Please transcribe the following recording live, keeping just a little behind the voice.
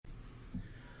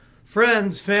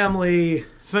Friends, family,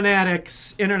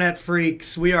 fanatics, internet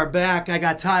freaks, we are back. I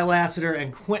got Ty Lassiter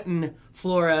and Quentin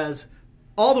Flores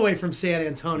all the way from San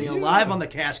Antonio, live on the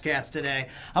CashCast today.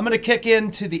 I'm going to kick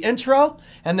into the intro,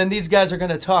 and then these guys are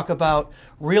going to talk about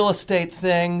real estate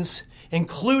things,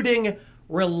 including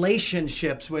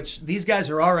relationships, which these guys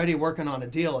are already working on a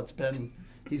deal.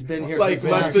 He's been here like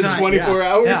since less than 24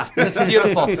 hours. Yeah, this is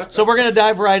beautiful. So we're going to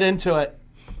dive right into it.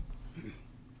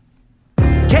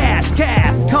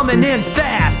 CashCast coming in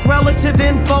fast. Relative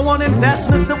info on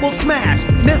investments that will smash.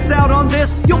 Miss out on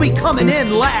this, you'll be coming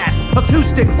in last.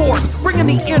 Acoustic force, bringing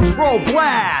the intro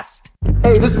blast.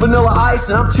 Hey, this is Vanilla Ice,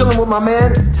 and I'm chilling with my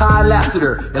man, Ty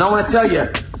Lassiter. And I want to tell you,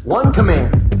 one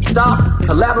command: stop,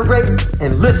 collaborate,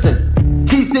 and listen.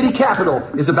 Key City Capital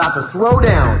is about to throw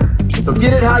down. So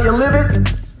get it how you live it,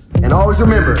 and always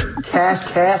remember,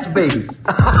 CashCast, baby.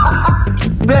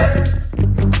 Bet.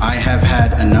 I have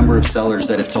had a number of sellers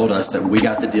that have told us that we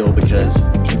got the deal because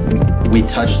we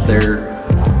touched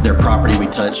their property, we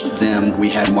touched them, we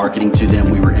had marketing to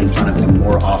them, we were in front of them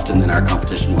more often than our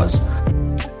competition was.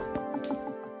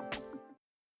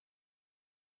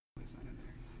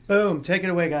 Boom. Take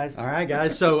it away, guys. All right,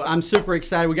 guys. So I'm super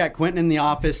excited. We got Quentin in the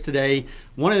office today.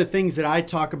 One of the things that I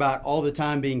talk about all the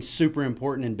time being super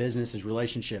important in business is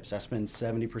relationships. I spend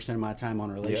 70% of my time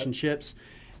on relationships. Yep.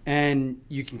 And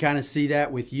you can kind of see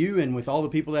that with you and with all the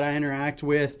people that I interact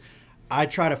with. I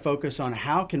try to focus on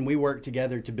how can we work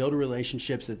together to build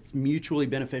relationships that's mutually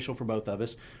beneficial for both of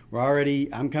us.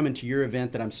 I'm coming to your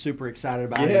event that I'm super excited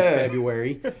about in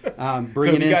February.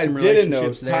 Bringing in some relationships didn't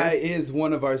know, there. Ty is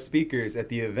one of our speakers at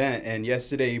the event, and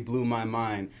yesterday he blew my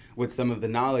mind with some of the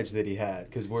knowledge that he had,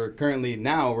 because we're apparently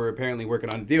working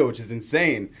on a deal, which is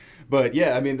insane. But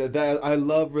yeah, I mean, I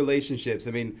love relationships.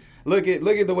 I mean, look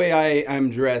at the way I'm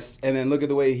dressed, and then look at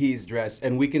the way he's dressed,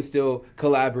 and we can still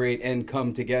collaborate and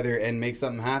come together and make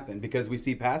something happen because we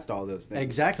see past all those things.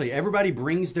 Exactly. Everybody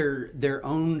brings their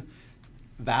own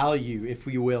value, if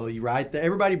you will, right?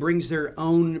 Everybody brings their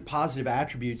own positive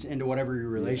attributes into whatever your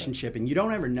relationship, and you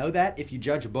don't ever know that if you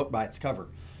judge a book by its cover.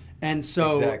 And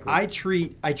so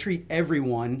exactly. I treat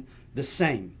everyone the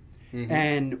same. Mm-hmm.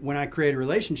 And when I create a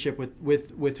relationship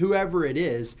with whoever it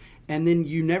is, and then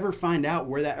you never find out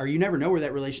you never know where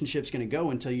that relationship's going to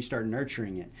go until you start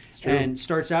nurturing it. And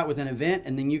starts out with an event,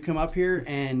 and then you come up here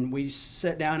and we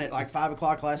sit down at like 5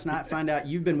 o'clock last night, find out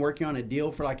you've been working on a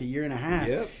deal for like a year and a half.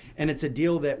 Yep. And it's a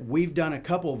deal that we've done a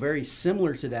couple very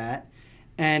similar to that.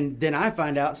 And then I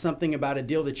find out something about a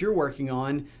deal that you're working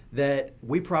on that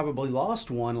we probably lost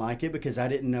one like it because I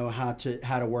didn't know how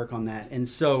to work on that. And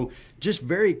so just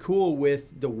very cool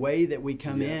with the way that we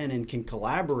come in and can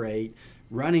collaborate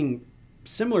running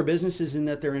similar businesses in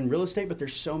that they're in real estate, but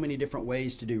there's so many different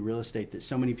ways to do real estate that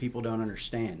so many people don't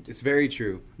understand. It's very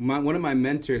true. One of my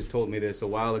mentors told me this a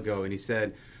while ago, and he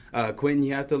said, Quentin,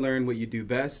 you have to learn what you do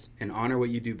best and honor what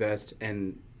you do best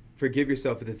and forgive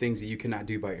yourself for the things that you cannot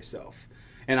do by yourself.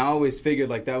 And I always figured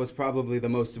like that was probably the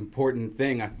most important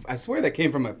thing. I swear that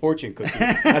came from my fortune cookie.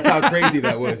 That's how crazy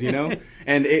that was, you know?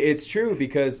 And it's true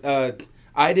because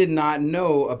I did not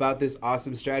know about this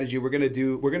awesome strategy. We're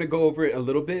gonna go over it a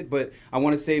little bit, but I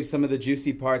want to save some of the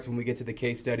juicy parts when we get to the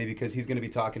case study because he's gonna be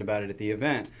talking about it at the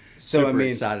event. So Super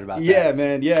excited about that. Yeah,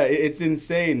 man. Yeah, it's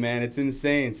insane, man. It's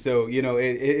insane. So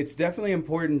it's definitely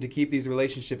important to keep these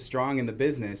relationships strong in the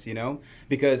business,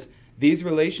 because these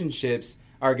relationships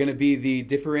are going to be the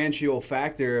differential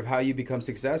factor of how you become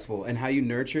successful, and how you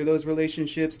nurture those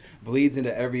relationships bleeds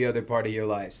into every other part of your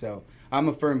life. So I'm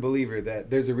a firm believer that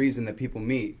there's a reason that people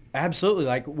meet. Absolutely.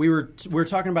 Like we were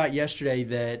talking about yesterday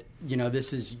that,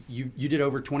 this is, you did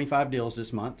over 25 deals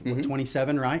this month,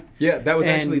 27, right? Yeah, that was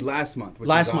actually last month.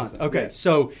 Last month. Awesome. Okay. Yeah.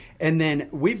 So, and then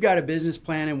we've got a business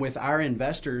plan, and with our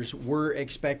investors, we're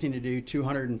expecting to do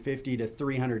 250 to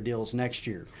 300 deals next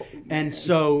year. And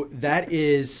so that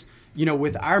is,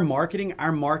 with our marketing,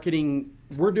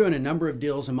 we're doing a number of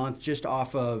deals a month just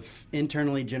off of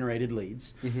internally generated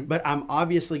leads. Mm-hmm. But I'm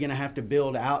obviously going to have to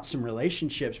build out some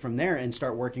relationships from there and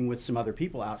start working with some other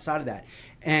people outside of that.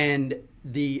 And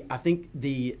I think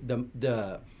the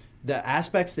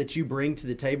aspects that you bring to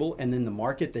the table, and then the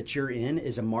market that you're in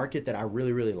is a market that I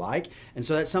really, really like. And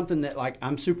so that's something that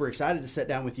I'm super excited to sit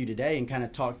down with you today and kind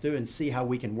of talk through and see how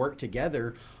we can work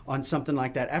together on something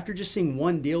like that after just seeing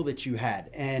one deal that you had.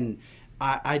 And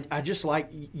I just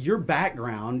like your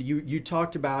background. You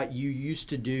talked about you used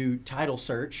to do title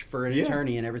search for an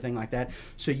attorney and everything like that.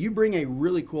 So you bring a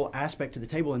really cool aspect to the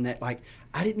table in that,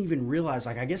 I didn't even realize,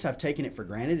 I guess I've taken it for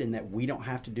granted in that we don't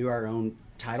have to do our own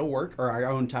title work or our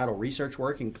own title research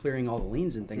work and clearing all the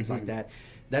liens and things like that.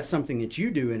 that's something that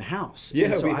you do in-house. Yeah,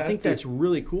 and so we I have think to. that's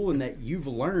really cool and that you've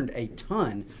learned a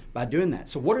ton by doing that.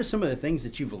 So what are some of the things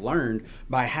that you've learned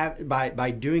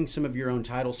by doing some of your own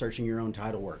title searching, your own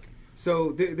title work?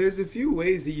 So there's a few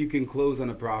ways that you can close on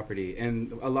a property,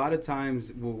 and a lot of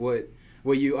times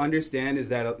what you understand is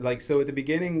that, like, so at the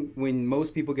beginning, when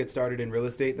most people get started in real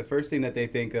estate, the first thing that they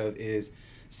think of is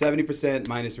 70%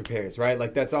 minus repairs, right?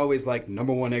 Like, that's always like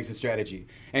number one exit strategy.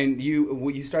 And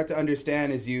what you start to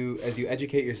understand as you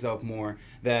educate yourself more,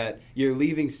 that you're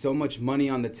leaving so much money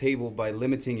on the table by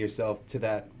limiting yourself to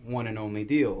that one and only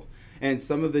deal. And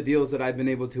some of the deals that I've been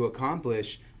able to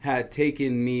accomplish had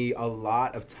taken me a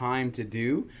lot of time to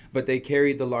do, but they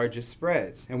carried the largest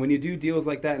spreads. And when you do deals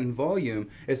like that in volume,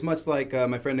 it's much like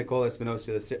my friend Nicole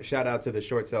Espinosa, shout out to the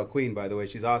short sale queen, by the way,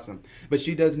 she's awesome. But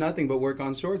she does nothing but work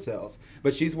on short sales.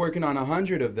 But she's working on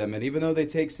 100 of them, and even though they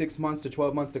take 6 months to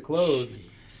 12 months to close,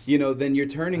 you know, then you're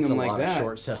turning them like that. Of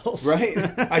short sales. Right?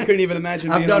 I couldn't even imagine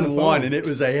being I've on the done phone. one, and it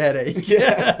was a headache.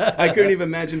 Yeah, I couldn't even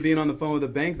imagine being on the phone with a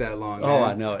bank that long. Oh, man.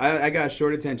 I know it. I got a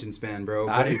short attention span, bro.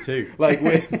 I But, do too.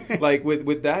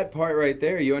 with that part right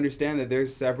there, you understand that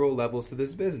there's several levels to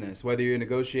this business. Whether you're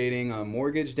negotiating a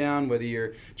mortgage down, whether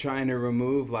you're trying to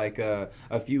remove like a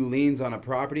few liens on a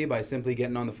property by simply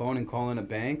getting on the phone and calling a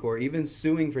bank, or even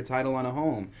suing for title on a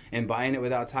home and buying it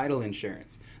without title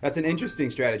insurance. That's an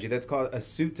interesting strategy. That's called a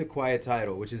suit to quiet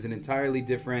title, which is an entirely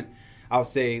different, I'll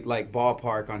say, like,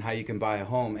 ballpark on how you can buy a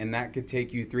home, and that could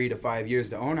take you 3 to 5 years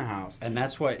to own a house. And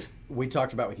that's what we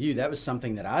talked about with you. That was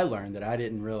something that I learned that I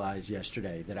didn't realize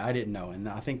yesterday, that I didn't know. And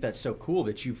I think that's so cool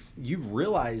that you've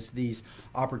realized these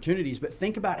opportunities. But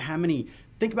think about how many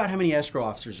escrow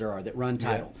officers there are that run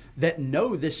title, that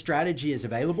know this strategy is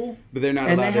available, But they're not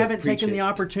and allowed they to haven't preach taken it. the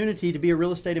opportunity to be a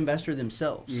real estate investor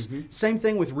themselves. Same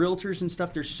thing with realtors and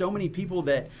stuff. There's so many people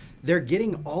that they're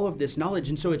getting all of this knowledge,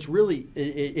 and so it's really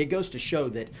it goes to show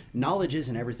that knowledge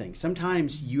isn't everything.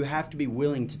 Sometimes you have to be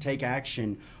willing to take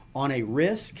action on a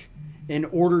risk in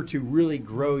order to really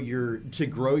grow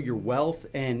your wealth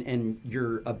and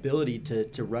your ability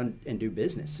to run and do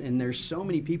business. And there's so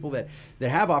many people that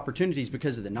have opportunities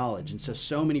because of the knowledge. And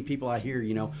so many people I hear,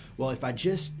 you know, well, if I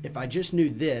just knew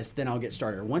this, then I'll get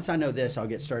started. Or once I know this, I'll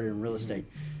get started in real estate.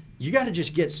 You got to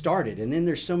just get started. And then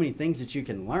there's so many things that you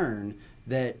can learn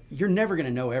that you're never going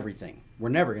to know everything. We're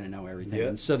never going to know everything. Yep.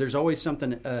 And so there's always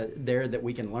something there that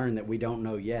we can learn that we don't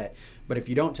know yet. But if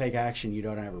you don't take action, you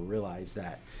don't ever realize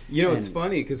that. You know, it's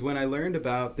funny because when I learned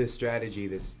about this strategy,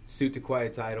 this suit to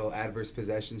quiet title, adverse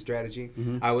possession strategy,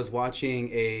 I was watching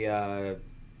it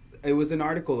was an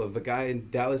article of a guy in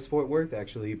Dallas, Fort Worth,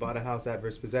 actually. He bought a house,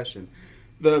 adverse possession.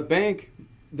 The bank,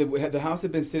 the house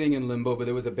had been sitting in limbo, but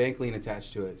there was a bank lien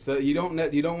attached to it. So you don't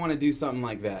want to do something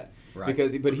like that.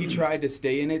 Right. But he tried to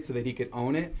stay in it so that he could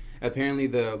own it. Apparently,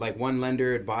 one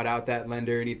lender had bought out that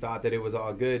lender, and he thought that it was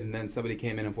all good, and then somebody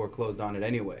came in and foreclosed on it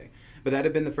anyway. But that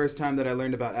had been the first time that I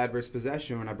learned about adverse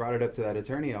possession. When I brought it up to that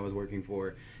attorney I was working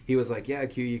for, he was like, yeah,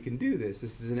 Q, you can do this.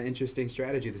 This is an interesting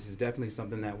strategy. This is definitely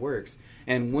something that works.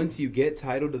 And once you get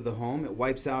title to the home, it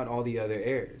wipes out all the other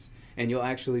heirs. And you'll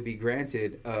actually be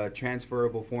granted a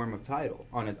transferable form of title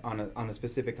on a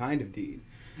specific kind of deed.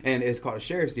 And it's called a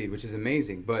sheriff's deed, which is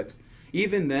amazing. But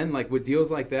even then, like with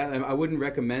deals like that, I wouldn't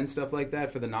recommend stuff like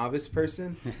that for the novice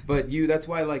person. But that's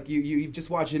why, like, you just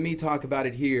watching me talk about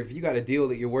it here. If you got a deal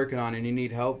that you're working on and you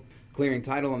need help clearing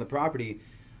title on the property,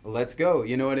 let's go.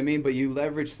 You know what I mean? But you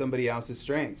leverage somebody else's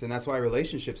strengths, and that's why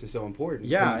relationships are so important.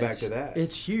 Yeah, Coming back to that.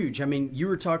 It's huge. I mean, you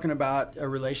were talking about a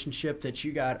relationship that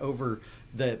you got over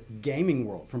the gaming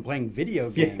world from playing video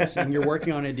games, and you're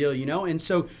working on a deal, you know, and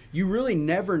so you really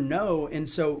never know. And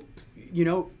so, you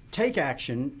know, take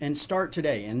action and start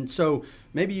today. And so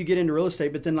maybe you get into real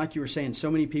estate, but then like you were saying, so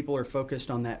many people are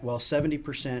focused on that,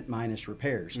 70% minus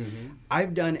repairs.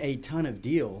 I've done a ton of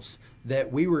deals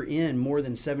that we were in more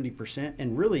than 70%.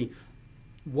 And really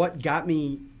what got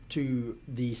me to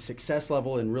the success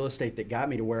level in real estate that got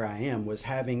me to where I am was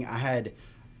at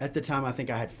the time, I think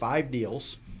I had 5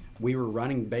 deals. We were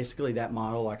running basically that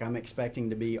model, like I'm expecting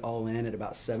to be all in at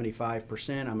about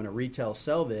 75%. I'm going to retail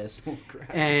sell this.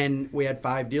 And we had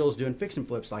 5 deals doing fix and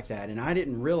flips like that. And I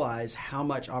didn't realize how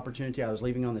much opportunity I was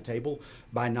leaving on the table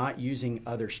by not using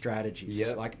other strategies.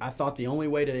 Yep. Like I thought the only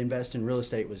way to invest in real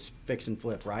estate was fix and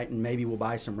flip, right? And maybe we'll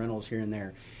buy some rentals here and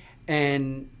there.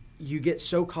 And you get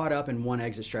so caught up in one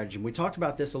exit strategy. And we talked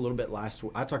about this a little bit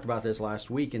I talked about this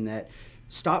last week, in that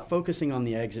stop focusing on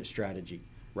the exit strategy.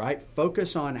 Right?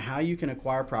 Focus on how you can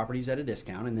acquire properties at a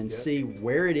discount, and then see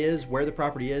where it is, where the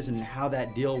property is, and how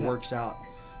that deal works out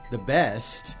the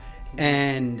best.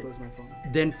 And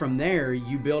then from there,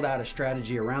 you build out a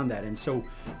strategy around that. And so,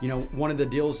 one of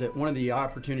the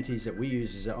opportunities that we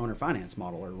use is the owner finance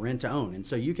model or rent to own. And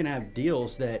so you can have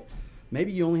deals that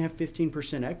maybe you only have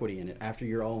 15% equity in it after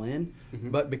you're all in,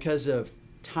 but because of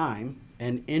time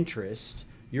and interest,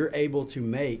 you're able to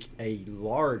make a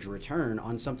large return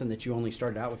on something that you only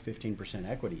started out with 15%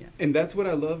 equity in. And that's what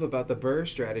I love about the BRRRR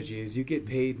strategy is you get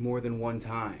paid more than one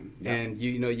time. Yeah. And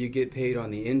you get paid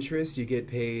on the interest, you get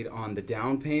paid on the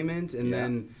down payment, and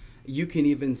then you can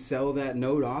even sell that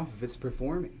note off if it's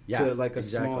performing to like a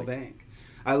small bank.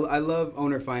 I love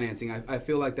owner financing. I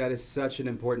feel like that is such an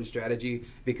important strategy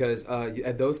because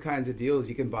at those kinds of deals,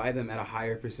 you can buy them at a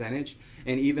higher percentage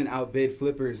and even outbid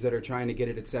flippers that are trying to get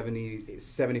it at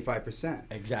 75%.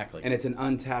 Exactly. And it's an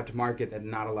untapped market that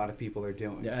not a lot of people are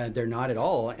doing. They're not at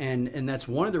all. And that's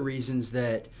one of the reasons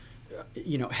that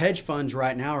hedge funds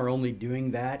right now are only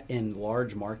doing that in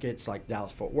large markets like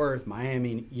Dallas-Fort Worth,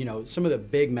 Miami, some of the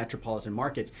big metropolitan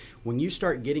markets. When you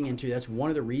start getting into, that's one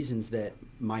of the reasons that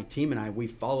my team and I, we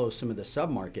follow some of the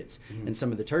sub-markets and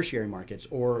some of the tertiary markets,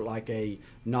 or like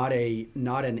not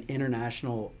an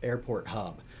international airport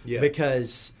hub,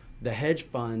 because the hedge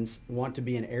funds want to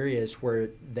be in areas where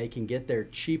they can get there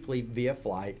cheaply via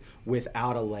flight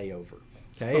without a layover.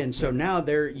 Okay, and so now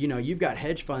you've got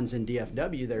hedge funds in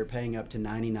DFW that are paying up to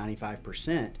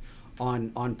 95%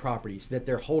 on properties that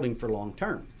they're holding for long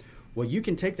term. Well, you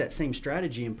can take that same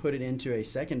strategy and put it into a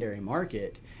secondary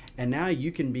market, and now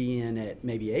you can be in at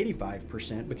maybe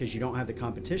 85% because you don't have the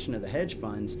competition of the hedge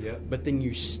funds, but then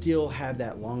you still have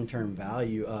that long-term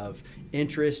value of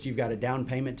interest. You've got a down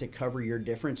payment to cover your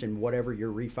difference in whatever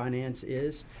your refinance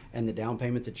is, and the down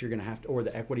payment that you're going to have to, or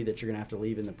the equity that you're going to have to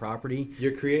leave in the property.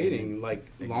 You're creating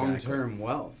long-term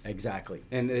wealth. Exactly.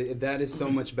 And that is so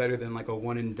much better than like a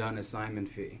one-and-done assignment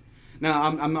fee. Now,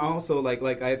 I'm also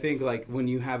I think when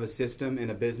you have a system in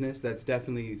a business, that's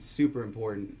definitely super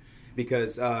important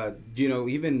because,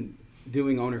 even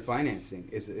doing owner financing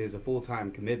is a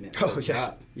full-time commitment.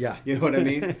 Yeah. You know what I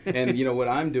mean? And, what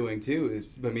I'm doing, too, is,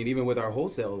 even with our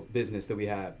wholesale business that we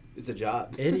have, it's a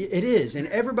job. It is. And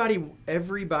everybody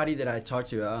that I talked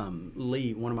to,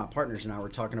 Lee, one of my partners, and I were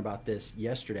talking about this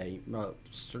yesterday,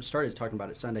 started talking about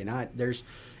it Sunday night.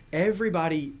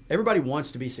 Everybody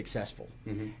wants to be successful,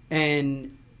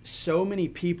 and so many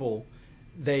people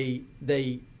they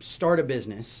start a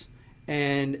business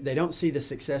and they don't see the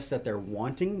success that they're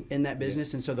wanting in that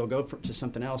business, and so they'll go to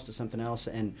something else.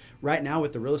 And right now,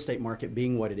 with the real estate market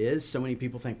being what it is, so many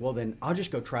people think, well, then I'll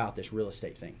just go try out this real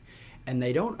estate thing, and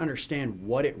they don't understand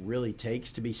what it really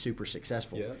takes to be super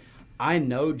successful. Yeah. I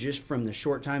know just from the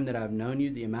short time that I've known you,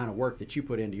 the amount of work that you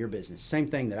put into your business. Same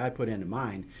thing that I put into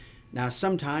mine. Now,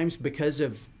 sometimes because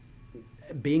of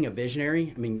being a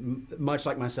visionary, much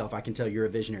like myself, I can tell you're a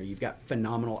visionary. You've got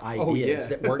phenomenal ideas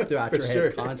that work throughout your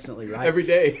head constantly, right? Every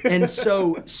day. And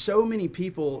so many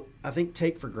people, I think,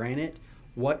 take for granted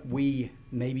what we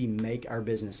maybe make our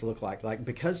business look like. Like,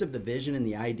 because of the vision and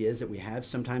the ideas that we have,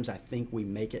 sometimes I think we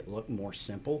make it look more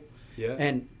simple. Yeah.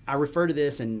 And I refer to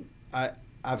this, and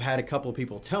I've had a couple of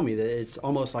people tell me that it's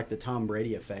almost like the Tom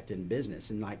Brady effect in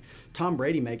business. And like Tom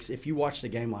Brady if you watched the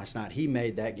game last night, he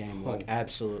made that game look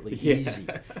absolutely easy,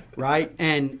 right?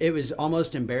 And it was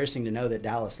almost embarrassing to know that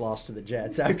Dallas lost to the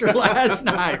Jets after last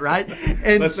night, right?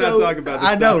 And Let's not talk about this.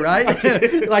 I know,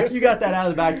 right? Like you got that out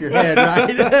of the back of your head,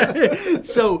 right?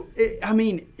 So,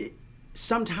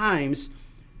 sometimes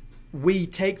we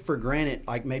take for granted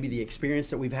like maybe the experience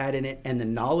that we've had in it and the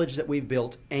knowledge that we've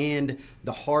built and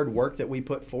the hard work that we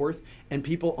put forth, and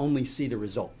people only see the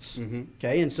results.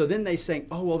 Okay, and so then they say,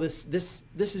 oh, well, this is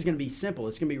going to be simple,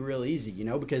 it's going to be real easy,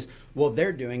 because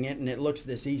they're doing it and it looks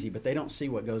this easy, but they don't see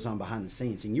what goes on behind the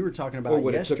scenes. And you were talking about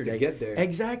what yesterday, it took to get there.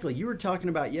 Exactly, you were talking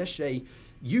about yesterday,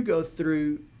 you go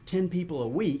through 10 people a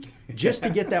week just to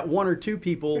get that one or two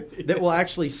people that will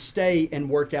actually stay and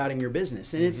work out in your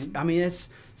business. And it's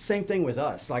same thing with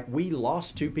us. Like, we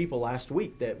lost 2 people last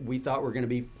week that we thought were going to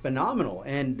be phenomenal,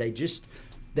 and they just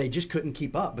couldn't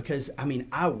keep up because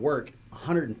I work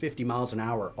 150 miles an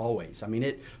hour always.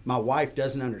 My wife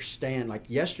doesn't understand. Like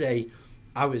yesterday,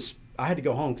 I had to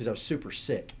go home because I was super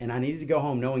sick, and I needed to go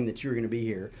home knowing that you were going to be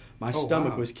here. My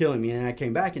stomach was killing me, and I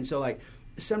came back, and so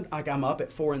I'm up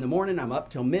at 4 a.m, I'm up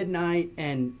till midnight,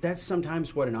 and that's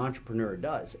sometimes what an entrepreneur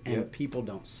does, and people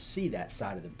don't see that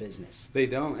side of the business. They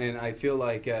don't, and I feel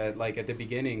like at the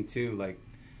beginning too,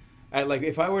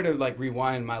 if I were to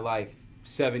rewind my life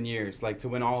 7 years, to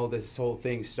when all this whole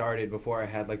thing started, before I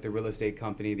had the real estate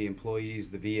company, the employees,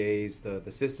 the VAs,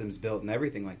 the systems built, and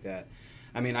everything like that.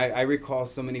 I recall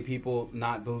so many people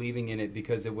not believing in it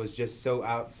because it was just so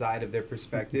outside of their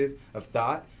perspective of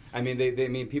thought. I mean, I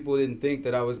mean, people didn't think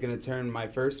that I was going to turn my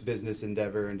first business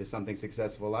endeavor into something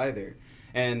successful either.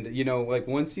 And, you know, like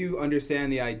once you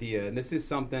understand the idea, and this is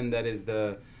something that is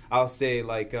I'll say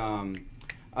like,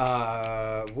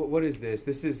 what is this?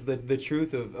 This is the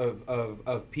truth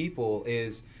of people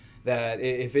is that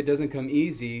if it doesn't come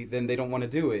easy, then they don't want to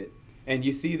do it. And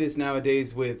you see this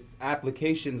nowadays with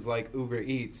applications like Uber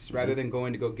Eats. Rather than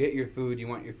going to go get your food, you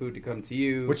want your food to come to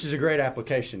you. Which is a great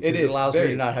application. It allows me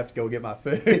to not have to go get my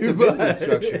food. It's a business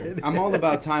structure. I'm all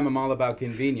about time. I'm all about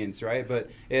convenience, right? But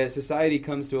society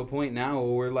comes to a point now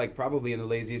where we're like probably in the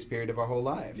laziest period of our whole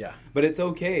life. Yeah. But it's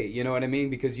okay. You know what I mean?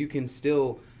 Because you can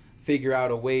still figure out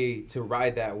a way to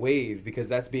ride that wave because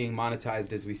that's being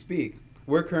monetized as we speak.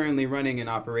 We're currently running an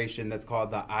operation that's called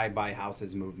the I Buy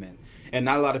Houses movement. And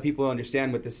not a lot of people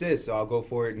understand what this is, so I'll go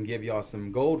for it and give y'all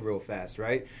some gold real fast,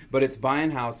 right? But it's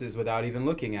buying houses without even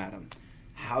looking at them.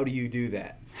 How do you do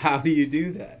that? How do you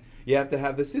do that? You have to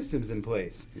have the systems in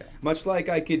place. Yeah. Much like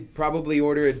I could probably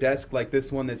order a desk like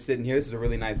this one that's sitting here. This is a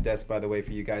really nice desk, by the way,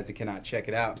 for you guys that cannot check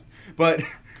it out. But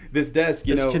this desk,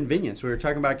 you know. It's convenience. We were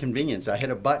talking about convenience. I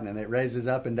hit a button and it raises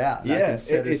up and down. Yeah,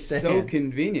 it's so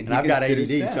convenient. And I've got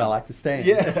ADD, so I like to stand.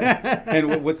 Yeah.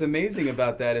 And what's amazing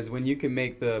about that is when you can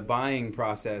make the buying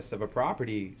process of a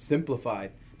property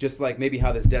simplified, just like maybe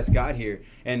how this desk got here,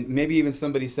 and maybe even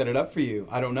somebody set it up for you.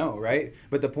 I don't know, right?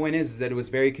 But the point is that it was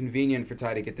very convenient for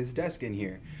Ty to get this desk in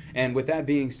here. And with that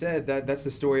being said, that's the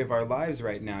story of our lives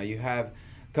right now. You have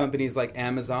companies like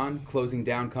Amazon closing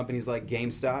down companies like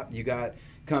GameStop. You got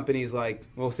companies like,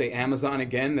 we'll say Amazon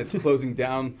again, that's closing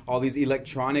down all these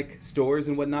electronic stores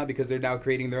and whatnot because they're now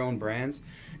creating their own brands.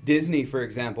 Disney, for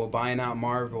example, buying out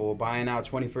Marvel, buying out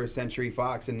 21st Century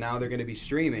Fox, and now they're going to be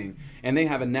streaming. And they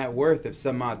have a net worth of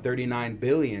some odd $39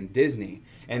 billion, Disney.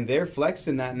 And they're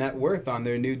flexing that net worth on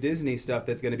their new Disney stuff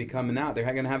that's going to be coming out. They're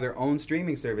going to have their own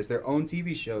streaming service, their own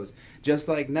TV shows, just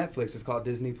like Netflix is called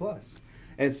Disney Plus.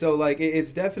 And so, like,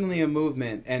 it's definitely a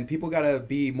movement, and people got to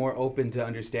be more open to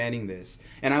understanding this.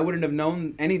 And I wouldn't have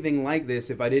known anything like this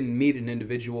if I didn't meet an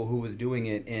individual who was doing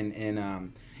it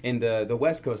in the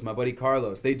West Coast. My buddy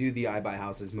Carlos, they do the I Buy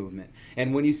Houses movement.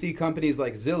 And when you see companies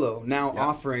like Zillow now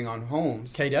offering on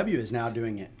homes. KW is now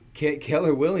doing it.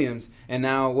 Keller Williams, and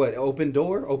now what? Open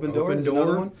Door is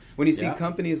another one. When you see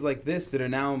companies like this that are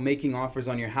now making offers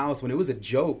on your house, when it was a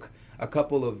joke a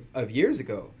couple of years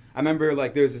ago. I remember,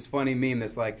 like, there's this funny meme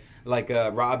that's like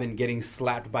Robin getting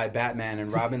slapped by Batman, and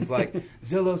Robin's like,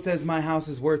 Zillow says my house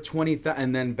is worth $20,000,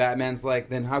 and then Batman's like,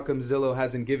 then how come Zillow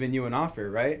hasn't given you an offer,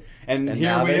 right? And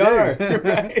here we are,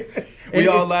 right? We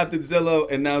all laughed at Zillow,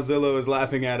 and now Zillow is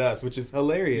laughing at us, which is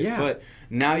hilarious. Yeah. But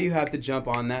now you have to jump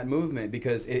on that movement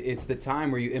because it's the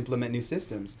time where you implement new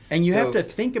systems. And you have to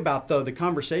think about, though, the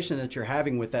conversation that you're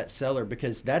having with that seller,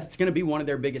 because that's going to be one of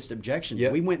their biggest objections.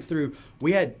 Yep.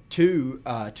 We had two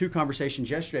conversations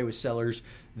yesterday with sellers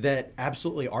that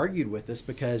absolutely argued with us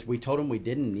because we told them we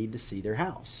didn't need to see their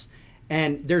house.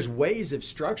 And there's ways of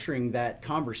structuring that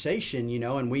conversation, you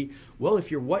know, and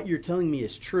if what you're telling me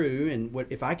is true, and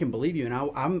if I can believe you, and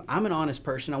I'm an honest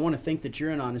person, I want to think that you're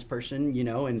an honest person, you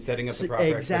know, and setting up the proper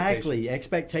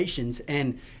expectations.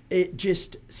 And it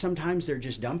just, sometimes they're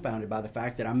just dumbfounded by the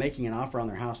fact that I'm making an offer on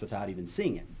their house without even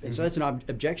seeing it. And so that's an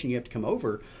objection you have to come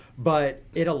over, but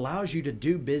it allows you to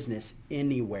do business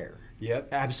anywhere. Yep.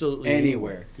 Absolutely.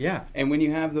 Anywhere. Yeah. And when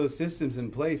you have those systems in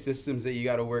place, systems that you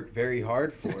got to work very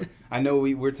hard for. I know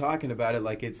we're talking about it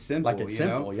like it's simple. Like it's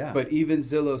simple, yeah. But even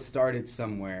Zillow started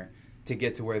somewhere to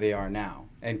get to where they are now.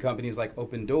 And companies like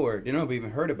Open Door, you know, we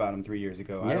even heard about them 3 years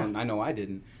ago. Yeah. I know I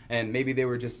didn't. And maybe they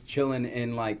were just chilling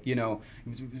in, like, you know,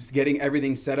 just getting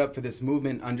everything set up for this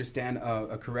movement, understand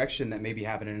a correction that may be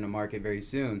happening in the market very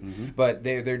soon. Mm-hmm. But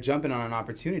they're jumping on an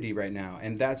opportunity right now.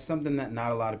 And that's something that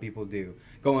not a lot of people do.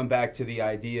 Going back to the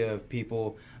idea of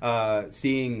people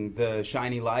seeing the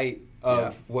shiny light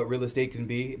of what real estate can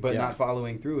be, but not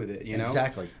following through with it, you know?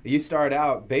 Exactly. You start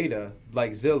out beta,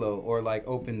 like Zillow or like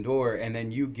Open Door, and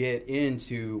then you get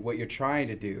into what you're trying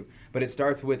to do. But it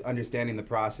starts with understanding the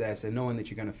process and knowing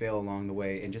that you're going to fail along the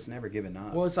way and just never giving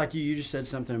up. Well, it's like you just said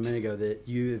something a minute ago that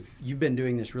you've been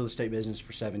doing this real estate business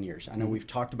for 7 years. I know we've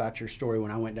talked about your story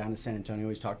when I went down to San Antonio.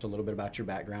 We've talked a little bit about your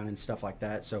background and stuff like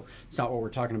that. So it's not what we're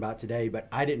talking about today, but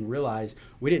I didn't realize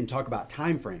we didn't talk about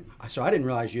time frame. So I didn't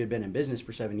realize you had been in business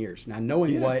for 7 years. Now,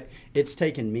 knowing what it's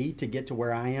taken me to get to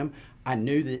where I am, I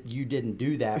knew that you didn't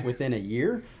do that within a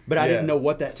year, but I didn't know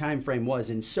what that time frame was.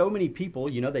 And so many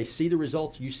people, you know, they see the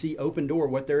results. You see Open Door,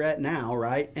 what they're at now,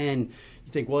 right? And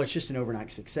you think, well, it's just an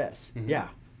overnight success. Mm-hmm. Yeah.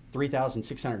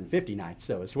 3,650 nights,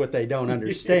 so it's what they don't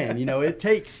understand. You know, it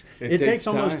takes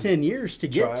almost 10 years to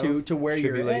get to where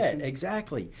you're at.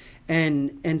 Exactly.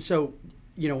 And so,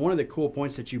 one of the cool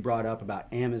points that you brought up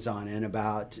about Amazon and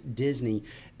about Disney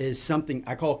is something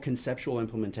I call conceptual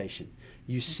implementation.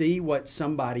 You see what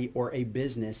somebody or a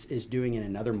business is doing in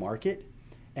another market,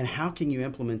 and how can you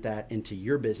implement that into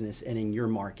your business and in your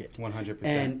market? 100%.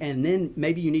 And then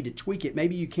maybe you need to tweak it.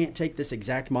 Maybe you can't take this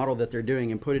exact model that they're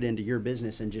doing and put it into your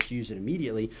business and just use it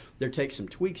immediately. There takes some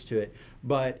tweaks to it.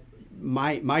 But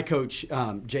my coach,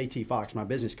 JT Fox, my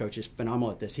business coach, is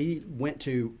phenomenal at this.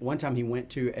 One time he went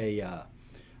to a,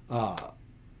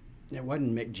 it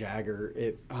wasn't Mick Jagger.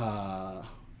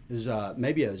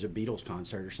 Maybe it was a Beatles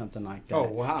concert or something like that. Oh,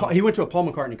 wow. He went to a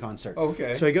Paul McCartney concert.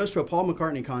 Okay. So he goes to a Paul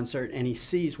McCartney concert and he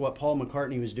sees what Paul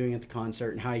McCartney was doing at the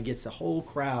concert and how he gets the whole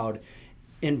crowd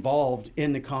involved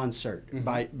in the concert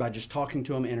by just talking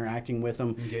to them, interacting with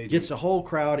them, Engaging. gets the whole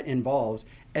crowd involved.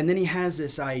 And then he has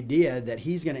this idea that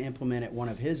he's going to implement at one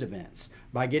of his events.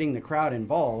 By getting the crowd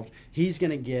involved, he's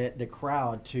going to get the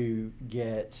crowd to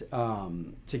get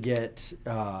John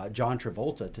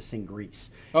Travolta to sing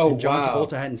Grease. Oh, and John wow.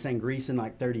 Travolta hadn't sang Grease in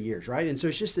like 30 years, right? And so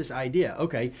it's just this idea,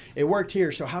 okay, it worked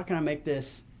here, so how can I make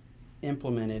this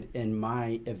implemented in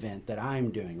my event that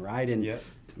I'm doing, right? And Yep.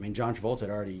 I mean, John Travolta had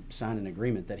already signed an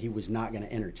agreement that he was not going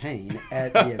to entertain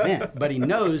at the event, but he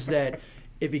knows that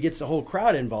if he gets the whole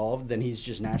crowd involved, then he's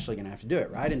just naturally going to have to do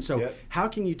it, right? And so Yep. how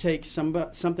can you take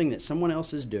something that someone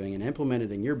else is doing and implement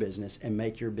it in your business and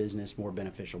make your business more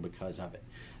beneficial because of it?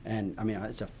 And, I mean,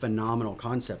 it's a phenomenal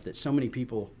concept that so many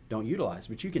people don't utilize.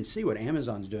 But you can see what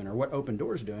Amazon's doing or what Open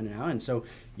Door's doing now. And so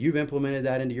you've implemented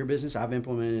that into your business. I've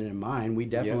implemented it in mine. We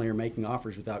definitely Yep. are making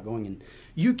offers without going in.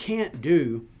 You can't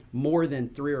do more than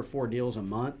 3 or 4 deals a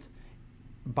month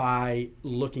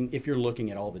if you're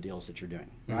looking at all the deals that you're doing,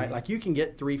 right? Mm-hmm. Like you can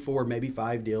get 3, 4, maybe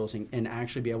 5 deals and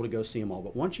actually be able to go see them all.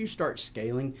 But once you start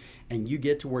scaling and you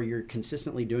get to where you're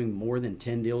consistently doing more than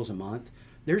 10 deals a month,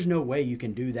 there's no way you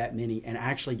can do that many and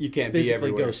actually You can't be physically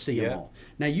go everywhere. see Yeah. them all.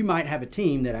 Now, you might have a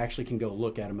team that actually can go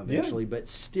look at them eventually, but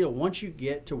still, once you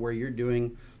get to where you're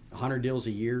doing 100 deals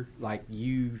a year, like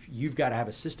you've got to have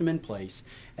a system in place,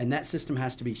 and that system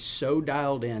has to be so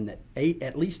dialed in that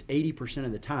at least 80%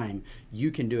 of the time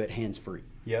you can do it hands-free.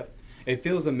 Yep. It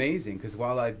feels amazing because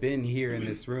while I've been here in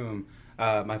this room,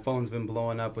 my phone's been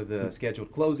blowing up with the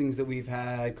scheduled closings that we've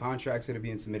had, contracts that are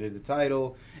being submitted to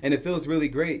title, and it feels really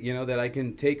great, that I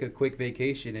can take a quick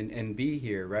vacation and be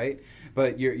here, right?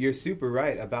 But you're super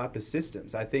right about the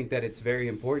systems. I think that it's very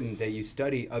important that you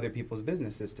study other people's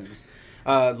business systems.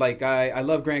 Like I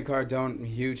love Grant Cardone, I'm a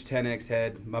huge 10X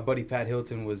head. My buddy Pat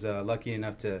Hilton was lucky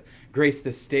enough to grace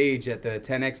the stage at the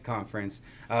 10X conference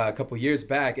a couple years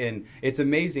back, and it's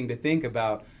amazing to think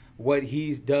about what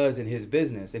he does in his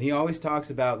business. And he always talks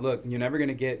about, look, you're never going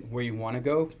to get where you want to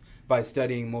go by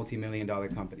studying multi-million-dollar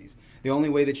companies. The only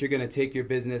way that you're going to take your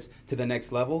business to the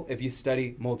next level if you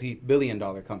study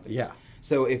multi-billion-dollar companies. Yeah.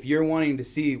 So if you're wanting to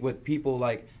see what people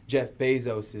like Jeff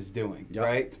Bezos is doing, Yep.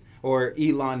 right? Or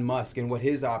Elon Musk and what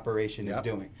his operation is Yep.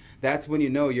 doing. That's when you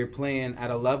know you're playing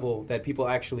at a level that people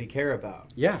actually care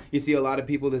about. Yeah. You see a lot of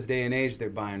people this day and age, they're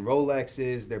buying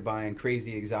Rolexes, they're buying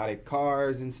crazy exotic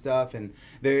cars and stuff. And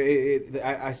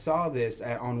I saw this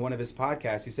on one of his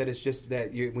podcasts. He said it's just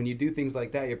that when you do things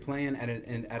like that, you're playing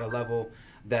at a level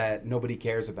that nobody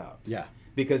cares about. Yeah.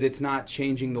 Because it's not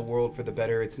changing the world for the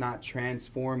better. It's not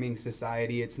transforming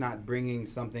society. It's not bringing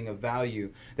something of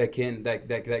value that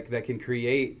can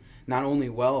create not only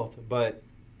wealth but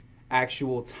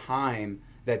actual time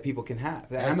that people can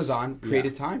have. Amazon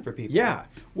created time for people. Yeah.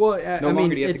 Well, No I longer mean,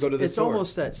 do you have to go to the it's store.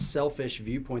 almost that selfish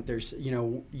viewpoint. There's,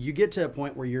 you get to a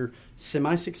point where you're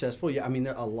semi-successful. Yeah, I mean,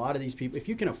 a lot of these people, if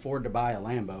you can afford to buy a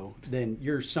Lambo, then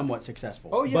you're somewhat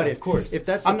successful. Oh yeah, but of course. If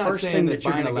that's the I'm not first saying thing that that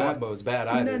you're buying going a to go, Lambo is bad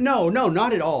either. no,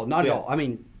 not at all, not Yeah. at all. I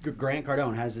mean, Grant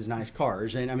Cardone has his nice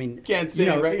cars, and I mean, Can't say,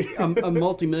 right? a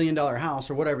multi-million-dollar house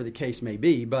or whatever the case may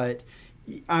be, but.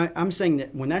 I'm saying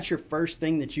that when that's your first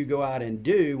thing that you go out and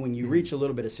do, when you reach a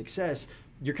little bit of success,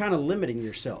 you're kind of limiting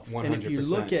yourself. 100%. And if you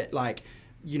look at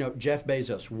Jeff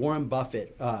Bezos, Warren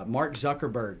Buffett, Mark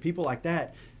Zuckerberg, people like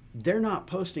that, they're not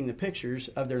posting the pictures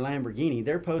of their Lamborghini.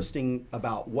 They're posting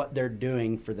about what they're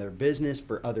doing for their business,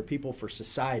 for other people, for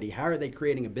society. How are they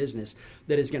creating a business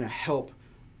that is going to help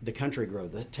the country grow,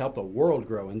 to help the world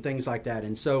grow, and things like that.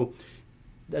 And so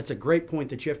that's a great point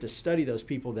that you have to study those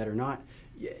people that are not,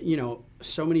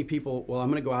 so many people, well,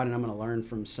 I'm going to go out and I'm going to learn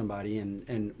from somebody and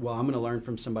I'm going to learn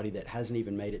from somebody that hasn't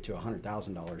even made it to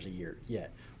 $100,000 a year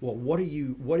yet. Well, what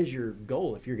is your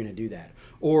goal if you're going to do that?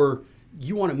 Or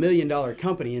you want $1 million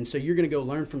company, and so you're going to go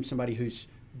learn from somebody who's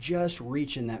just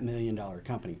reaching that $1 million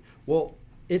company. Well,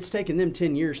 it's taken them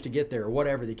 10 years to get there, or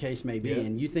whatever the case may be, Yeah.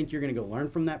 and you think you're going to go learn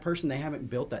from that person. They haven't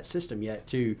built that system yet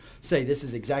to say this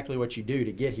is exactly what you do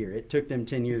to get here. It took them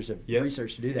 10 years of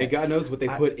research to do that. And God knows what they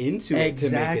put into it to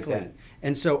make it that.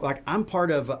 And so, like, I'm part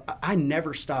of, I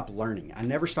never stop learning. I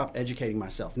never stop educating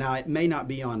myself. Now, it may not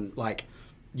be on, like,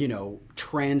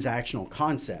 transactional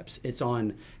concepts. It's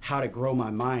on how to grow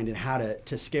my mind and how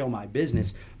to scale my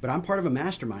business. But I'm part of a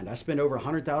mastermind. I spend over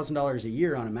 $100,000 a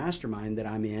year on a mastermind that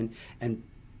I'm in, and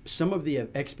some of the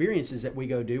experiences that we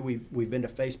go do, we've been to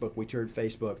Facebook, we toured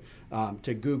Facebook,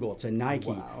 to Google, to Nike.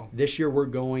 Wow. This year we're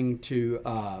going to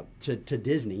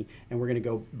Disney, and we're going to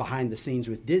go behind the scenes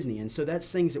with Disney. And so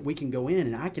that's things that we can go in,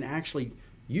 and I can actually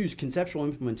use conceptual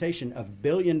implementation of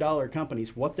billion-dollar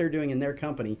companies, what they're doing in their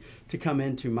company, to come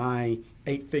into my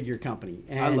 8-figure company.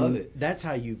 And I love it. That's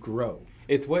how you grow.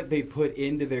 It's what they put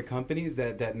into their companies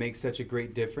that makes such a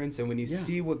great difference. And when you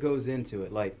see what goes into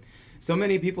it, like, so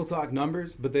many people talk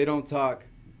numbers, but they don't talk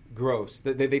gross.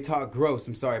 They talk gross,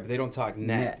 I'm sorry, but they don't talk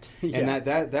net. Yeah. And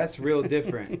that's real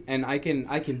different. And I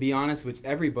can be honest with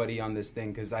everybody on this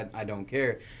thing, because I don't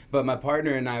care. But my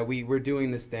partner and I, we're doing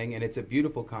this thing, and it's a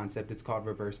beautiful concept. It's called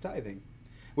reverse tithing,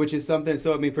 which is something.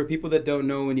 So, I mean, for people that don't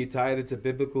know, when you tithe, it's a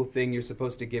biblical thing. You're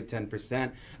supposed to give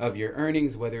 10% of your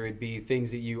earnings, whether it be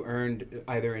things that you earned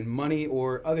either in money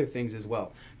or other things as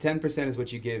well. 10% is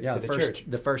what you give to the church.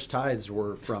 The first tithes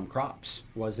were from crops,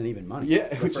 wasn't even money.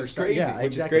 Yeah, which is crazy. Yeah, which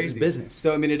exactly. is crazy. It was business.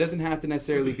 So, I mean, it doesn't have to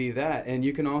necessarily be that. And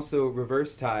you can also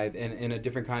reverse tithe in a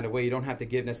different kind of way. You don't have to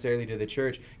give necessarily to the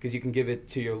church, because you can give it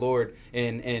to your Lord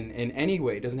in any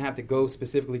way. It doesn't have to go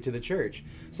specifically to the church.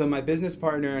 So my business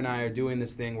partner and I are doing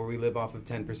this thing where we live off of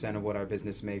 10% of what our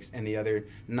business makes, and the other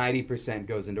 90%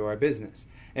 goes into our business.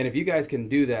 And if you guys can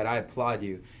do that, I applaud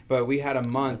you. But we had a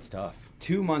month. That's tough.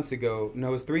 2 months ago, no,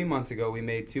 it was 3 months ago, we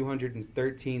made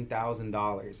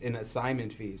 $213,000 in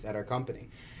assignment fees at our company.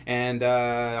 And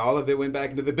all of it went back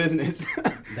into the business.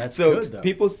 That's so good, though.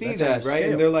 people see That's how that, you right?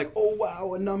 scale. And they're like, oh,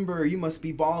 wow, a number. You must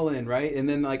be balling, right? And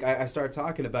then, like, I start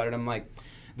talking about it. I'm like,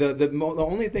 the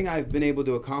only thing I've been able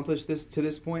to accomplish to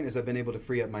this point is I've been able to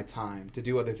free up my time to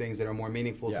do other things that are more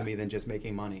meaningful to me than just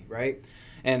making money, right?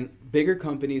 And bigger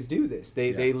companies do this.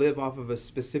 They live off of a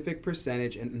specific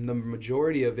percentage, and the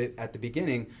majority of it at the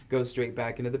beginning goes straight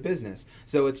back into the business.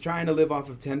 So it's trying to live off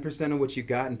of 10% of what you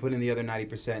got and put in the other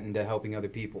 90% into helping other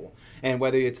people. And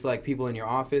whether it's like people in your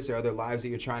office or other lives that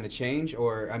you're trying to change,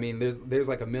 or, I mean, there's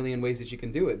like a million ways that you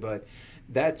can do it, but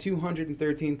that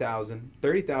 $213,000,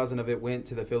 $30,000 of it went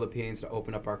to the Philippines to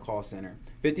open up our call center.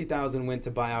 $50,000 went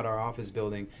to buy out our office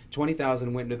building.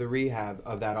 $20,000 went into the rehab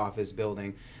of that office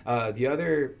building. The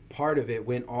other part of it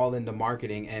went all into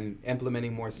marketing and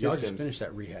implementing more systems. Y'all just finished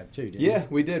that rehab too, didn't Yeah, you?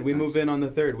 we did. We Nice. moved in on the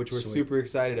 3rd, which we're Sweet. super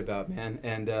excited about, man.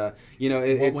 And What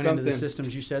it's went something. into the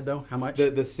systems you said, though? How much?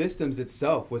 The systems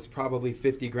itself was probably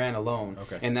 $50,000 alone.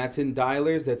 Okay. And that's in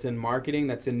dialers, that's in marketing,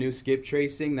 that's in new skip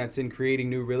tracing, that's in creating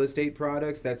new real estate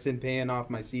products, that's in paying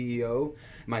off my CEO,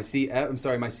 my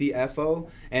CFO,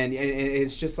 and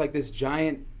it's just like this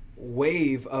giant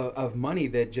wave of money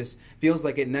that just feels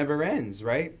like it never ends,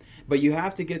 right? But you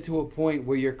have to get to a point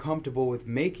where you're comfortable with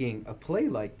making a play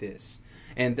like this.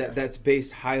 And that's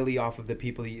based highly off of the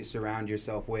people that you surround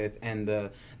yourself with, and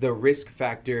the risk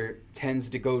factor tends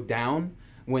to go down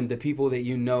when the people that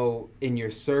you know in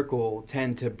your circle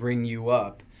tend to bring you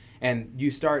up. And you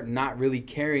start not really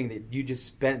caring that you just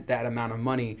spent that amount of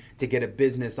money to get a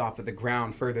business off of the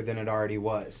ground further than it already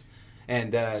was.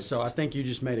 And so I think you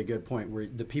just made a good point, where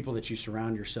the people that you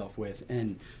surround yourself with,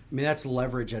 and I mean, that's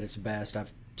leverage at its best.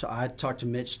 I talked to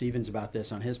Mitch Stevens about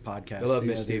this on his podcast I love the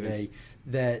Mitch other Stevens. day,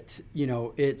 that,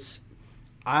 it's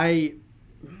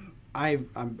I'm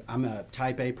a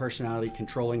type A personality,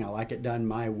 controlling. I like it done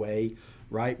my way,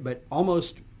 right? But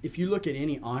almost, if you look at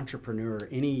any entrepreneur,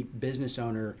 any business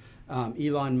owner,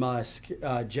 Elon Musk,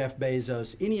 Jeff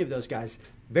Bezos, any of those guys,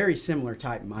 very similar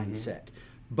type mindset.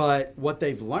 But what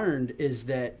they've learned is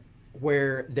that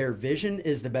where their vision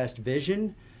is the best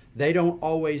vision, they don't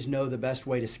always know the best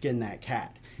way to skin that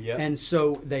cat. Yep. And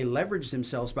so they leverage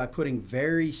themselves by putting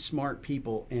very smart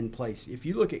people in place. If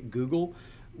you look at Google,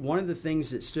 one of the things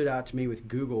that stood out to me with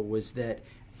Google was that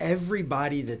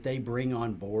everybody that they bring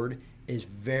on board is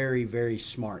very, very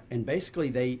smart. And basically,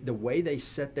 the way they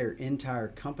set their entire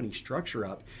company structure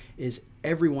up is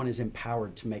everyone is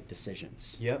empowered to make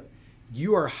decisions. Yep.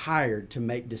 You are hired to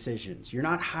make decisions. You're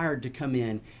not hired to come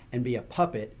in and be a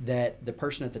puppet that the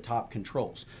person at the top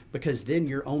controls, because then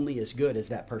you're only as good as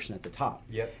that person at the top.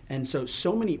 Yep. And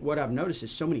so many, what I've noticed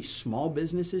is so many small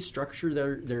businesses structure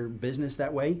their business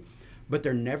that way, but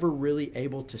they're never really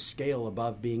able to scale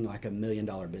above being like $1 million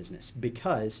business,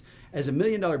 because as $1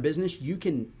 million business, you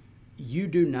can you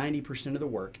do 90% of the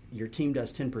work, your team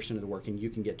does 10% of the work, and you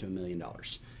can get to $1 million.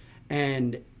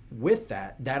 And with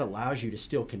that allows you to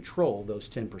still control those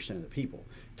 10% of the people,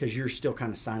 because you're still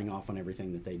kind of signing off on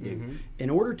everything that they do. Mm-hmm. In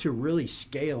order to really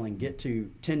scale and get to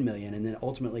 10 million and then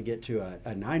ultimately get to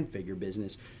a 9-figure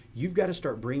business, you've got to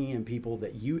start bringing in people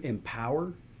that you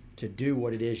empower to do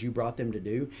what it is you brought them to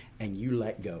do, and you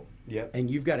let go. Yep.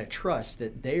 And you've got to trust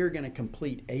that they are going to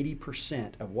complete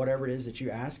 80% of whatever it is that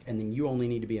you ask, and then you only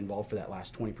need to be involved for that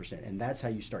last 20%. And that's how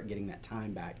you start getting that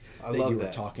time back that you were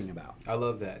talking about. I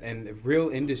love that. And real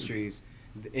industries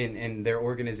in their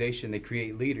organization, they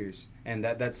create leaders, and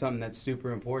that's something that's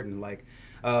super important. Like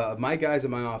my guys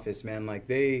in my office, man, like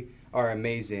they are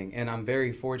amazing, and I'm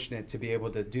very fortunate to be able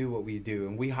to do what we do.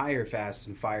 And we hire fast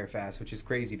and fire fast, which is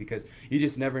crazy because you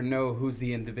just never know who's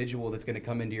the individual that's going to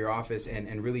come into your office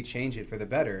and really change it for the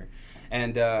better.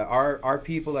 And our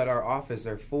people at our office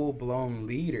are full-blown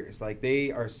leaders. Like, they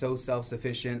are so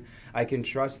self-sufficient. I can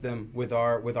trust them with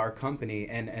our company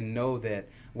and know that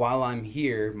while I'm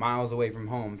here, miles away from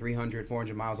home, 300,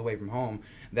 400 miles away from home,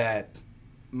 that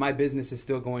my business is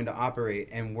still going to operate,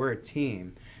 and we're a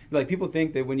team. Like, people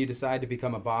think that when you decide to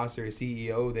become a boss or a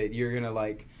CEO that you're going to,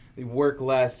 like, work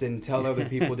less and tell other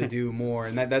people to do more,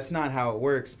 and that's not how it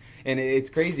works. And it's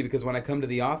crazy because when I come to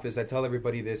the office, I tell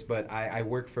everybody this, but I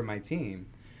work for my team.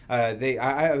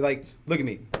 I like, look at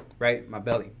me, right? My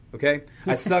belly, okay?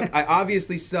 I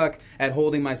obviously suck at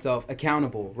holding myself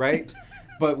accountable, right?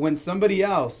 But when somebody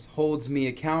else holds me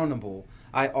accountable,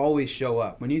 I always show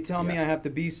up. When you tell me I have to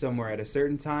be somewhere at a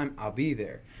certain time, I'll be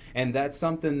there. And that's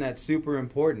something that's super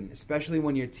important, especially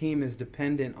when your team is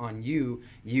dependent on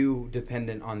you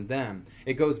dependent on them.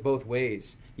 It goes both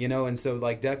ways, you know? And so,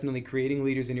 like, definitely creating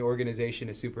leaders in your organization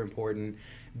is super important.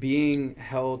 Being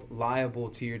held liable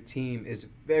to your team is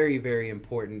very, very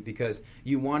important, because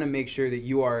you want to make sure that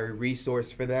you are a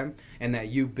resource for them and that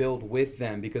you build with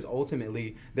them, because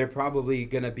ultimately they're probably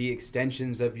going to be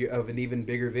extensions of an even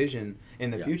bigger vision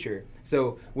in the future.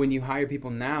 So when you hire people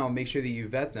now, make sure that you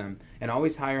vet them, and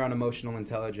always hire on emotional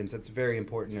intelligence. That's very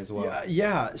important as well.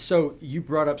 Yeah. So you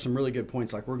brought up some really good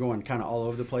points. Like, we're going kind of all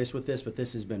over the place with this, but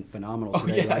this has been phenomenal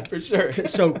today. Yeah, for sure.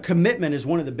 So commitment is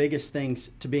one of the biggest things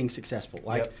to being successful.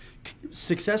 Like,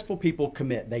 successful people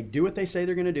commit. They do what they say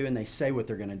they're going to do, and they say what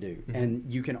they're going to do. Mm-hmm.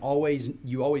 And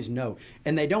you always know.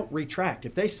 And they don't retract.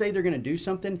 If they say they're going to do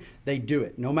something, they do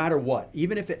it, no matter what,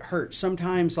 even if it hurts.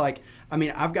 Sometimes, like, I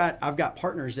mean, I've got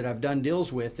partners that I've done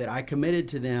deals with that I committed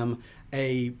to them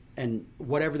and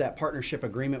whatever that partnership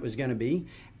agreement was going to be,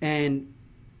 and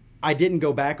I didn't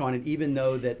go back on it, even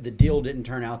though that the deal didn't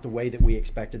turn out the way that we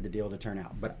expected the deal to turn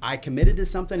out. But I committed to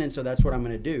something, and so that's what I'm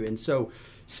going to do. And so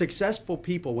successful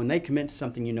people, when they commit to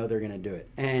something, you know they're going to do it,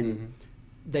 and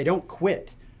they don't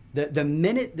quit. The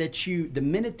minute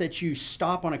that you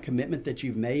stop on a commitment that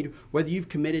you've made, whether you've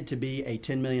committed to be a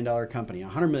 $10 million company, a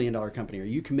 $100 million company, or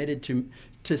you committed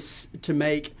to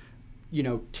make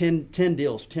 10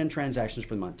 deals, 10 transactions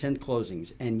for the month, 10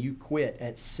 closings, and you quit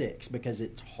at 6 because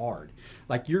it's hard.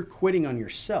 Like, you're quitting on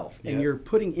yourself, and you're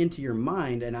putting into your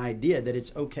mind an idea that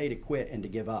it's okay to quit and to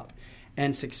give up.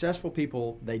 And successful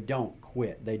people, they don't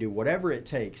quit. They do whatever it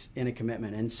takes in a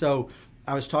commitment. And so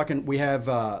I was talking, we have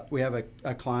a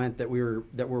client that we're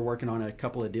working on a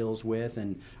couple of deals with,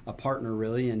 and a partner,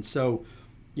 really. And so,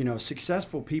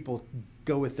 successful people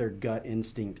go with their gut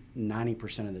instinct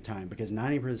 90% of the time, because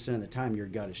 90% of the time your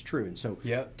gut is true. And so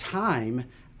time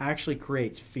actually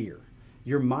creates fear.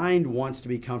 Your mind wants to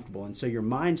be comfortable, and so your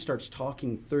mind starts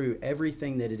talking through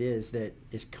everything that it is that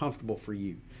is comfortable for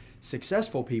you.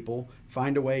 Successful people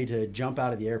find a way to jump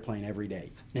out of the airplane every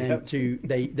day, and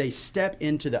they step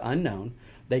into the unknown.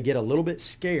 They get a little bit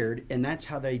scared, and that's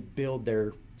how they build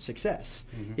their success.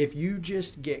 Mm-hmm. If you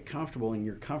just get comfortable and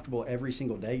you're comfortable every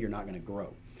single day, you're not going to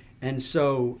grow. And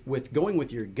so with going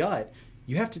with your gut,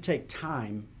 you have to take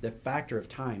time, the factor of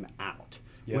time, out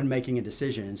when making a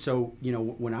decision. And so,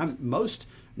 when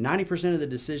 90% of the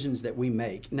decisions that we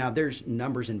make, now there's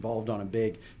numbers involved on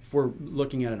if we're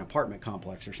looking at an apartment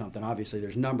complex or something, obviously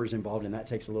there's numbers involved, and that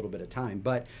takes a little bit of time.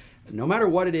 But no matter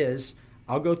what it is,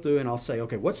 I'll go through and I'll say,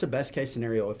 okay, what's the best case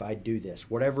scenario if I do this?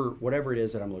 Whatever it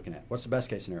is that I'm looking at. What's the best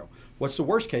case scenario? What's the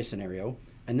worst case scenario?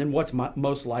 And then what's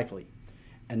most likely?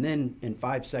 And then in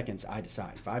 5 seconds, I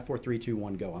decide. 5, 4, 3, 2,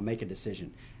 1, go. I make a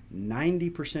decision.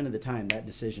 90% of the time, that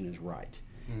decision is right.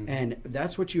 Mm-hmm. And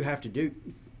that's what you have to do.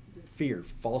 Fear,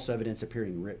 false evidence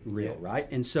appearing real, right?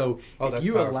 And so if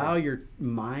you allow your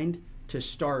mind to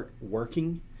start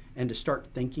working and to start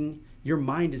thinking, your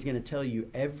mind is going to tell you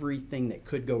everything that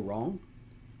could go wrong.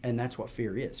 And that's what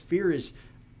fear is. Fear is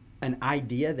an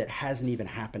idea that hasn't even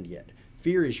happened yet.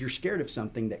 Fear is you're scared of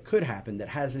something that could happen that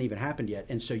hasn't even happened yet.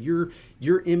 And so you're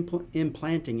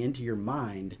implanting into your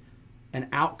mind an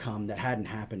outcome that hadn't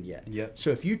happened yet. Yep.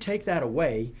 So if you take that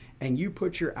away and you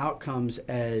put your outcomes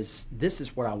as, this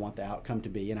is what I want the outcome to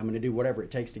be, and I'm going to do whatever it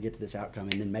takes to get to this outcome,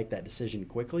 and then make that decision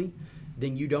quickly,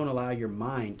 then you don't allow your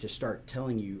mind to start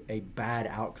telling you a bad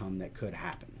outcome that could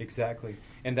happen. Exactly.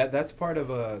 And that's part of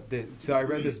so I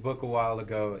read this book a while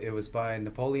ago. It was by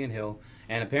Napoleon Hill,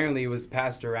 and apparently it was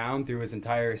passed around through his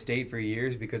entire estate for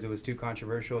years because it was too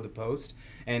controversial to post,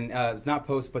 and not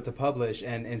post, but to publish.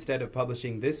 And instead of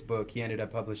publishing this book, he ended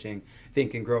up publishing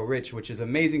Think and Grow Rich, which is an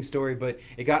amazing story, but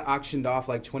it got auctioned off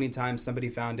like 20 times. Somebody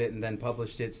found it and then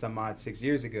published it some odd 6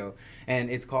 years ago,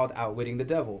 and it's called Outwitting the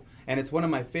Devil. And it's one of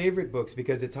my favorite books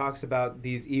because it talks about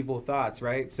these evil thoughts,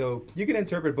 right? So you can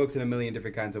interpret books in a million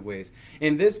different kinds of ways.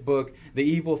 In this book, the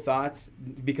evil thoughts,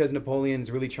 because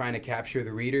Napoleon's really trying to capture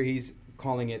the reader, he's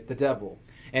calling it the devil.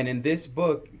 And in this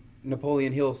book,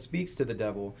 Napoleon Hill speaks to the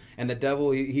devil, and the devil,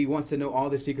 he wants to know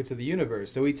all the secrets of the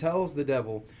universe. So he tells the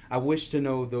devil, I wish to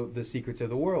know the secrets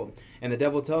of the world. And the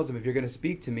devil tells him, if you're going to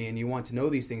speak to me and you want to know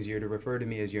these things, you're to refer to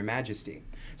me as your majesty.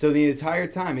 So the entire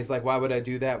time, he's like, why would I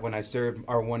do that when I serve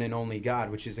our one and only God,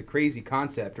 which is a crazy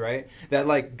concept, right? That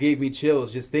like gave me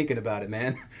chills just thinking about it,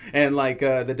 man. And like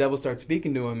the devil starts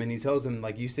speaking to him, and he tells him,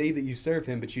 like, you say that you serve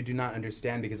him, but you do not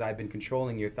understand because I've been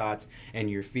controlling your thoughts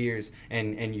and your fears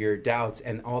and your doubts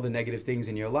and all the negative things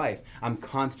in your life. I'm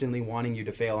constantly wanting you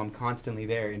to fail. I'm constantly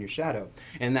there in your shadow.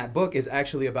 And that book is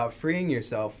actually about freeing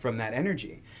yourself from that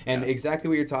energy. And exactly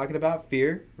what you're talking about,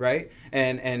 fear, right?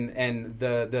 And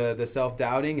the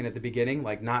self-doubting, and at the beginning,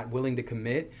 like not willing to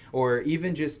commit, or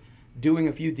even just doing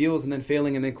a few deals and then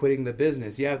failing and then quitting the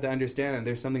business. You have to understand that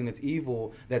there's something that's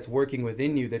evil that's working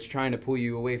within you that's trying to pull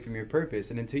you away from your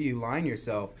purpose. And until you line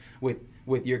yourself with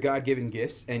your God-given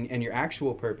gifts and your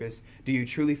actual purpose, do you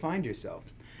truly find yourself?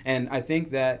 And I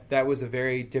think that was a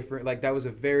very different, like that was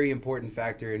a very important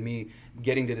factor in me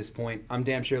getting to this point. I'm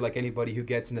damn sure like anybody who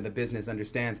gets into the business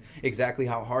understands exactly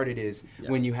how hard it is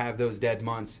when you have those dead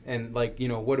months. And like, you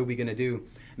know, what are we going to do?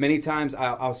 Many times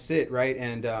I'll sit, right,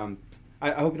 and I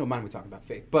hope you don't mind we talk about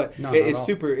faith, but it's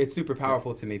super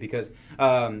powerful to me because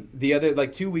the other,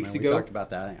 like 2 weeks ago. We talked about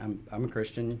that. I'm a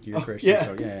Christian, you're a Christian,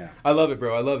 so yeah. I love it,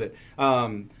 bro. I love it.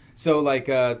 So like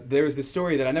there was this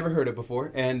story that I never heard of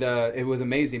before, and it was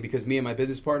amazing because me and my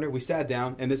business partner, we sat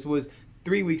down, and this was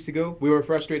 3 weeks ago. We were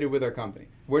frustrated with our company.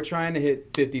 We're trying to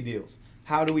hit 50 deals.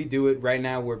 How do we do it? Right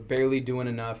now, we're barely doing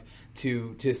enough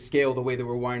to scale the way that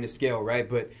we're wanting to scale, right?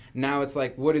 But now it's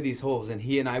like, what are these holes? And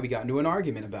he and I, we got into an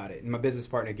argument about it. And my business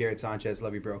partner, Garrett Sanchez,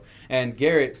 love you, bro. And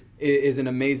Garrett is an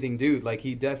amazing dude. Like,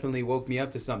 he definitely woke me up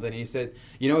to something. And he said,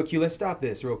 you know what, Q, let's stop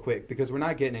this real quick because we're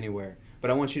not getting anywhere. But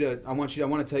I want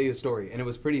to tell you a story. And it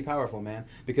was pretty powerful, man,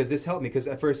 because this helped me. Because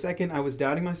for a second, I was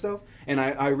doubting myself, and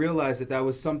I realized that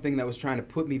was something that was trying to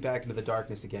put me back into the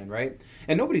darkness again, right?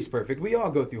 And nobody's perfect. We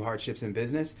all go through hardships in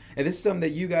business. And this is something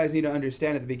that you guys need to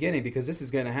understand at the beginning because this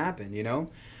is going to happen, you know?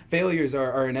 Failures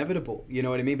are inevitable, you know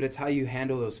what I mean? But it's how you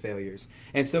handle those failures.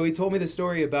 And so he told me the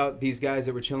story about these guys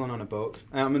that were chilling on a boat.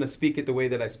 And I'm going to speak it the way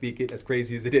that I speak it, as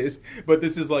crazy as it is. But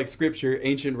this is like scripture,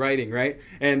 ancient writing, right?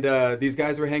 And these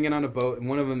guys were hanging on a boat, and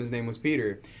one of them, his name was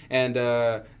Peter. And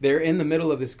they're in the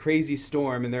middle of this crazy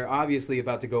storm, and they're obviously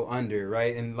about to go under,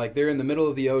 right? And like they're in the middle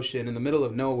of the ocean, in the middle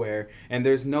of nowhere, and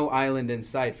there's no island in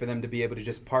sight for them to be able to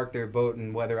just park their boat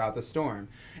and weather out the storm.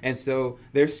 And so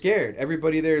they're scared.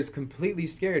 Everybody there is completely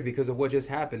scared because of what just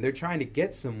happened. They're trying to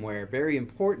get somewhere very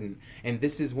important, and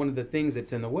this is one of the things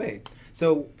that's in the way.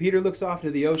 So Peter looks off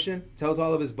into the ocean, tells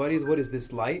all of his buddies, what is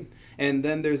this light? And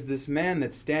then there's this man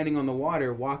that's standing on the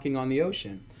water, walking on the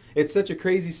ocean. It's such a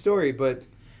crazy story, but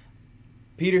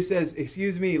Peter says,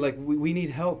 excuse me, like we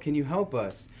need help. Can you help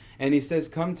us? And he says,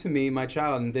 come to me, my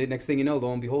child. And the next thing you know,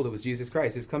 lo and behold, it was Jesus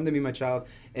Christ. He says, come to me, my child,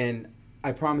 and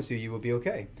I promise you, you will be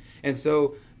okay. And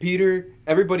so Peter,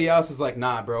 everybody else is like,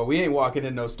 nah, bro, we ain't walking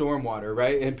in no storm water,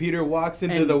 right? And Peter walks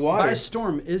into the water. By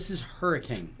storm, this is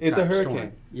hurricane. It's a hurricane.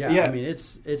 Storm. Yeah, I mean,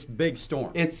 it's big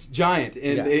storm. It's giant.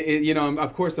 And, you know,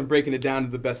 of course, I'm breaking it down to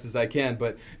the best as I can.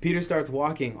 But Peter starts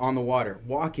walking on the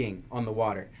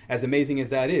water, as amazing as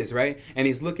that is, right? And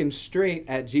he's looking straight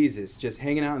at Jesus, just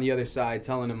hanging out on the other side,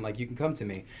 telling him, like, you can come to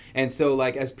me. And so,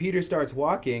 like, as Peter starts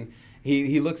walking,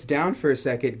 He looks down for a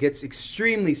second, gets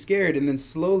extremely scared, and then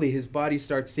slowly his body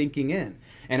starts sinking in.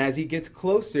 And as he gets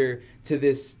closer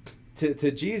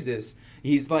to Jesus,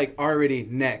 he's like already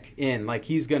neck in, like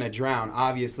he's going to drown,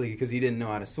 obviously, because he didn't know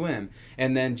how to swim.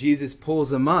 And then Jesus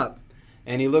pulls him up,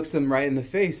 and he looks him right in the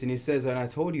face, and he says, and I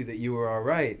told you that you were all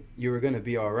right. You were going to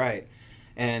be all right.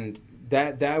 And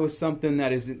that was something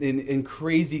that is in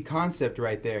crazy concept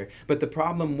right there. But the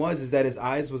problem is that his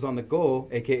eyes was on the goal,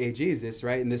 aka Jesus,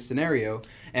 right, in this scenario.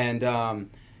 And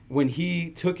when he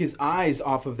took his eyes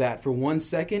off of that for 1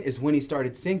 second is when he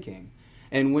started sinking.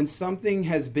 And when something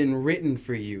has been written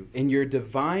for you in your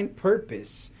divine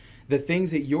purpose, the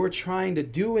things that you're trying to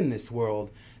do in this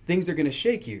world, things are going to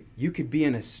shake you. You could be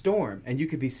in a storm and you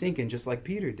could be sinking just like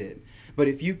Peter did. But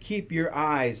if you keep your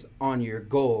eyes on your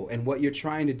goal and what you're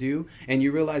trying to do, and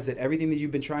you realize that everything that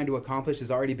you've been trying to accomplish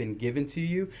has already been given to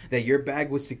you, that your bag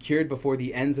was secured before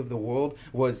the ends of the world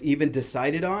was even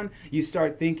decided on, you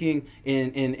start thinking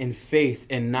in faith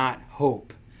and not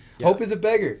hope. Yeah. Hope is a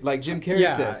beggar, like Jim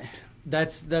Carrey says.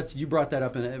 That's you brought that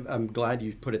up, and I'm glad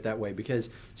you put it that way, because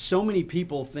so many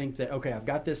people think that, okay, I've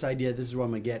got this idea, this is what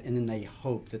I'm going to get, and then they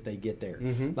hope that they get there.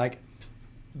 Mm-hmm. Like,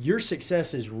 your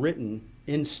success is written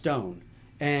in stone,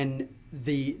 and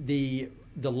the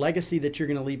legacy that you're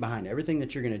going to leave behind, everything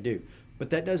that you're going to do. But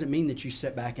that doesn't mean that you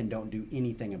sit back and don't do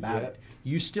anything about it.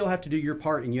 You still have to do your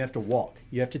part, and you have to walk.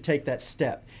 You have to take that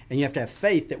step, and you have to have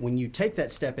faith that when you take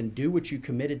that step and do what you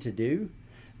committed to do,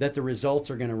 that the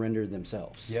results are going to render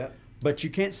themselves. Yeah. But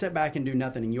you can't sit back and do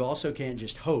nothing, and you also can't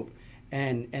just hope.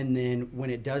 And then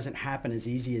when it doesn't happen as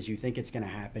easy as you think it's going to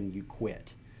happen, you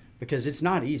quit. Because it's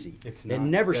not easy. It's not. It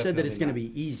never said that it's going to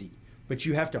be easy. But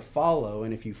you have to follow,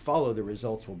 and if you follow, the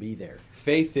results will be there.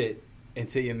 Faith it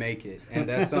until you make it. And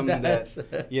that's something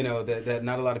that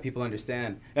not a lot of people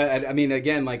understand. I mean,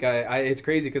 again, like it's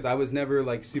crazy because I was never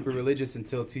like super religious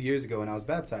until 2 years ago when I was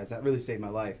baptized. That really saved my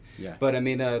life. Yeah. But I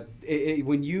mean,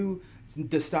 when you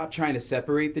to stop trying to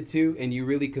separate the two and you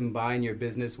really combine your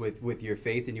business with your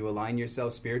faith and you align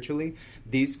yourself spiritually,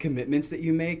 these commitments that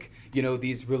you make,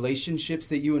 these relationships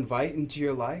that you invite into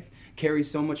your life carry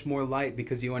so much more light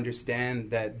because you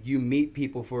understand that you meet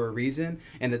people for a reason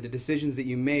and that the decisions that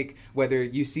you make, whether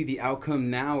you see the outcome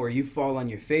now or you fall on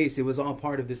your face, it was all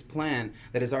part of this plan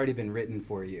that has already been written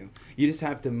for you. You just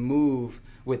have to move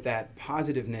with that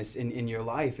positiveness in your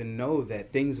life and know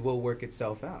that things will work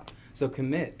itself out. So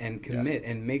commit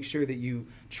and make sure that you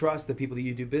trust the people that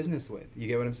you do business with. You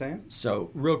get what I'm saying?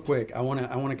 So real quick, I want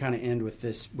to kind of end with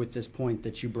this point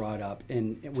that you brought up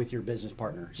with your business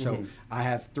partner. So I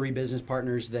have 3 business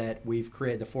partners that we've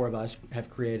created. The 4 of us have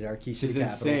created our Key City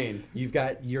Capital. Insane. You've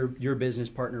got your business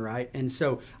partner, right? And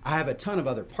so I have a ton of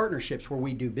other partnerships where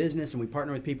we do business and we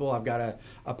partner with people. I've got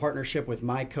a partnership with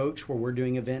my coach where we're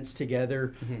doing events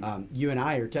together. You and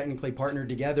I are technically partnered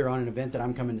together on an event that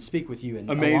I'm coming to speak with you and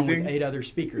along with 8 other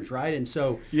speakers, right? And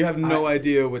so you have no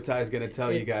idea what Ty's going to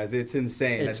tell you guys. It's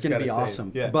insane. It's going to be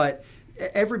awesome. Yeah. But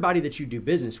everybody that you do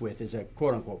business with is a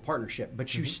quote unquote partnership,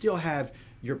 but you still have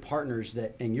your partners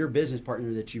and your business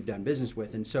partner that you've done business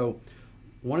with. And so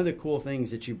one of the cool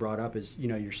things that you brought up is,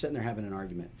 you're sitting there having an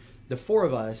argument. The 4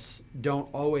 of us don't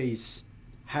always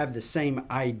have the same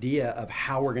idea of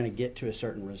how we're going to get to a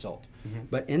certain result.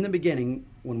 But in the beginning,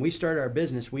 when we started our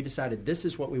business, we decided this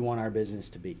is what we want our business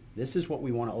to be. This is what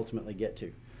we want to ultimately get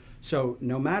to. So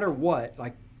no matter what,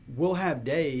 like, we'll have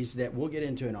days that we'll get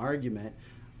into an argument.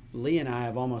 Lee and I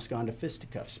have almost gone to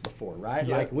fisticuffs before, right?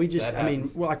 Yeah, like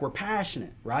we're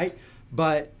passionate, right?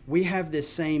 But we have this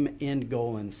same end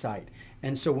goal in sight.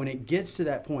 And so when it gets to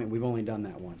that point, we've only done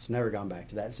that once, never gone back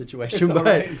to that situation.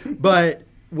 But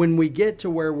when we get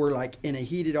to where we're like in a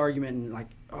heated argument and like,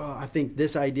 oh, I think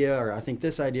this idea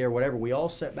or whatever, we all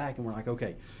sit back and we're like,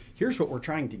 okay, here's what we're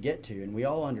trying to get to. And we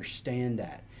all understand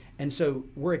that. And so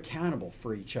we're accountable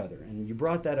for each other. And you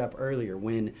brought that up earlier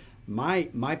when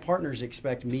my partners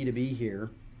expect me to be here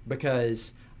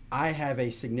because I have a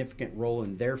significant role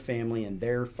in their family and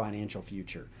their financial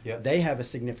future. Yep. They have a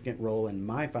significant role in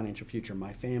my financial future,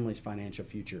 my family's financial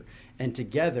future. And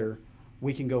together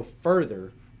we can go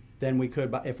further than we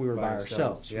could if we were by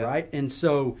ourselves, yeah. Right? And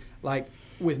so, like,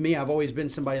 with me, I've always been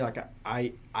somebody like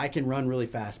I can run really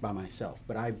fast by myself,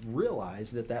 but I've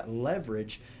realized that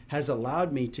leverage has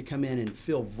allowed me to come in and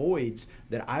fill voids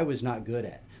that I was not good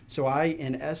at. So I,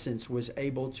 in essence, was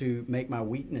able to make my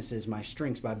weaknesses my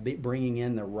strengths by bringing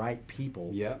in the right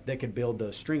people that could build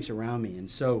those strengths around me.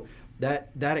 And so that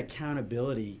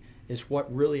accountability is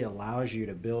what really allows you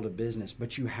to build a business,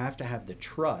 but you have to have the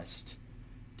trust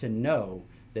to know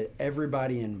that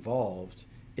everybody involved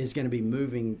is going to be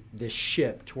moving this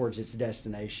ship towards its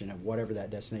destination of whatever that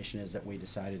destination is that we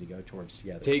decided to go towards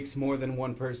together. It takes more than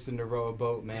one person to row a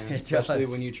boat, man, especially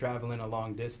when you're traveling a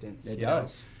long distance. It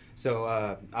does.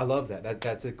 So I love that.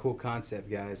 That's a cool concept,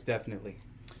 guys, definitely.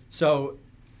 So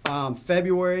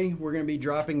February, we're going to be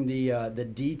dropping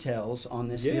the details on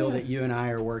this deal that you and I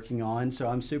are working on. So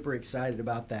I'm super excited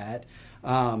about that.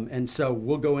 And so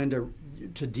we'll go into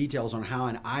to details on how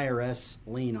an IRS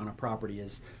lien on a property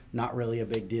is not really a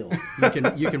big deal.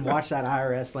 You can watch that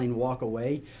IRS lien walk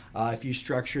away. If you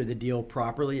structure the deal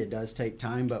properly, it does take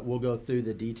time, but we'll go through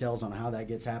the details on how that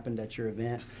gets happened at your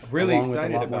event. Really along with a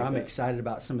excited lot more. about I'm that. excited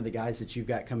about some of the guys that you've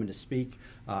got coming to speak.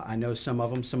 I know some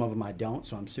of them I don't,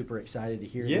 so I'm super excited to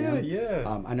hear them.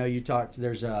 Yeah. I know you talked.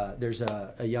 There's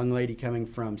a young lady coming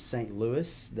from St.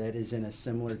 Louis that is in a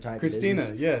similar type Christina,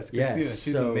 business. yes, Christina. Yes,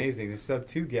 She's so- amazing. The sub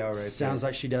 2 gal right there. Sounds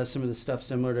like she does some of the stuff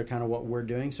similar to kind of what we're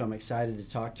doing, so I'm excited to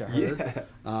talk to her. Yeah.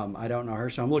 I don't know her,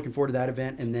 so I'm looking forward to that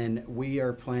event. And then we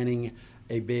are planning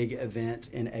a big event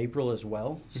in April as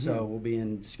well, so we'll be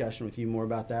in discussion with you more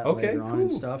about that later on and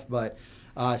cool. stuff. But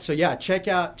so yeah, check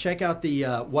out the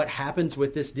what happens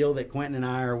with this deal that Quentin and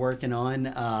I are working on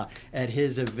at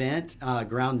his event,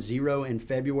 Ground Zero in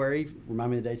February.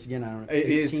 Remind me the dates again. I don't know. It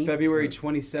is 18th? February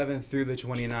 27th through the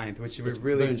 29th, which we're It's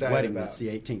really Boone's excited wedding. about. That's the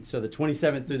 18th. So the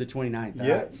 27th through the 29th. All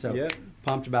Yep, right, so yep.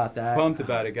 pumped about that. Pumped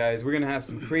about it, guys. We're going to have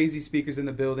some crazy speakers in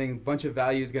the building. A bunch of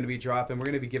value is going to be dropping. We're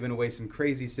going to be giving away some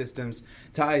crazy systems.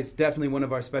 Ty is definitely one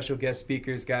of our special guest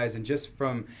speakers, guys. And just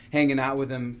from hanging out with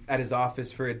him at his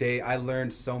office for a day, I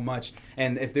learned so much.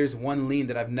 And if there's one lien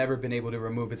that I've never been able to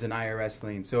remove, it's an IRS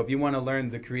lien. So if you want to learn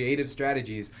the creative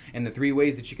strategies and the 3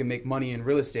 ways that you can make money in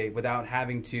real estate without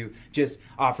having to just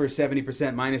offer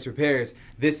 70% minus repairs,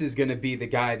 this is going to be the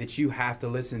guy that you have to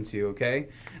listen to, okay?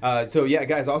 So yeah,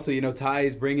 guys, also,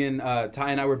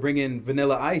 Ty and I were bringing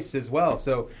Vanilla Ice as well.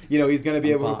 So, he's going to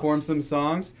be able to perform some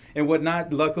songs and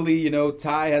whatnot. Luckily,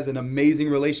 Ty has an amazing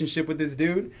relationship with this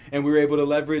dude, and we were able to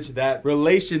leverage that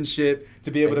relationship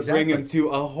to be able to bring him to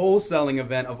a wholesaling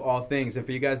event of all things. And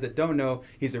for you guys that don't know,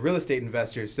 he's a real estate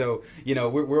investor. So,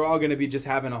 we're all going to be just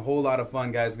having a whole lot of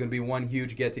fun, guys. It's going to be one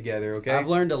huge get together, okay? I've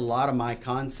learned a lot of my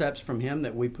concepts from him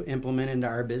that we implement into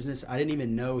our business. I didn't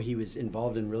even know he was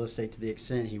involved in real estate to the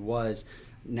extent he was.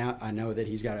 Now I know that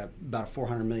he's got about a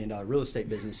 $400 million real estate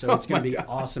business, so it's going to be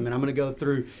awesome. And I'm going to go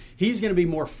through. He's going to be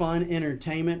more fun,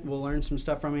 entertainment. We'll learn some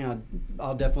stuff from him.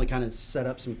 I'll definitely kind of set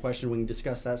up some questions. We can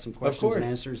discuss that, some questions and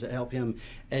answers that help him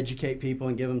educate people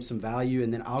and give them some value.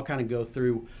 And then I'll kind of go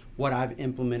through what I've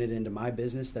implemented into my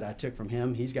business that I took from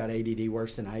him. He's got ADD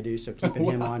worse than I do, so keeping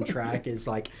him on track is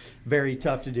like very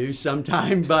tough to do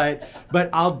sometime. But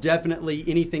I'll definitely,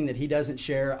 anything that he doesn't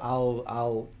share,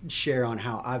 I'll share on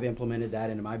how I've implemented that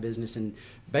into my business. And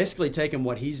basically taking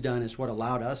what he's done is what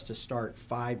allowed us to start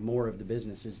 5 more of the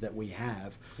businesses that we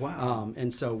have. Wow.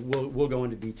 And so we'll go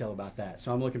into detail about that.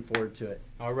 So I'm looking forward to it.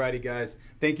 Alrighty, guys.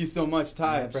 Thank you so much,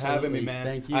 Ty, for having me, man.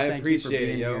 Thank you. I Thank appreciate you for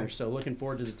being it, yo. here. So looking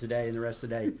forward to today and the rest of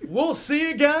the day. We'll see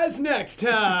you guys next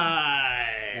time.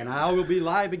 And I will be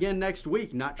live again next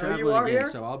week, not traveling you are again.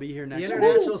 here? So I'll be here The next week.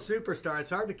 international superstar. It's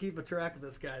hard to keep a track of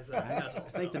this guy's schedule. I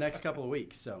think the next couple of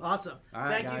weeks. So Awesome. All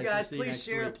right, Thank you guys. guys. We'll see you Please next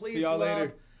share. week. Please See y'all love.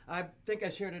 later. I think I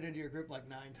shared it into your group like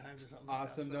 9 times or something. like that,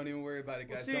 Awesome. so- Don't even worry about it,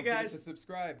 guys. see you Don't forget guys. to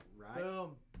subscribe. Right.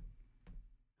 Boom.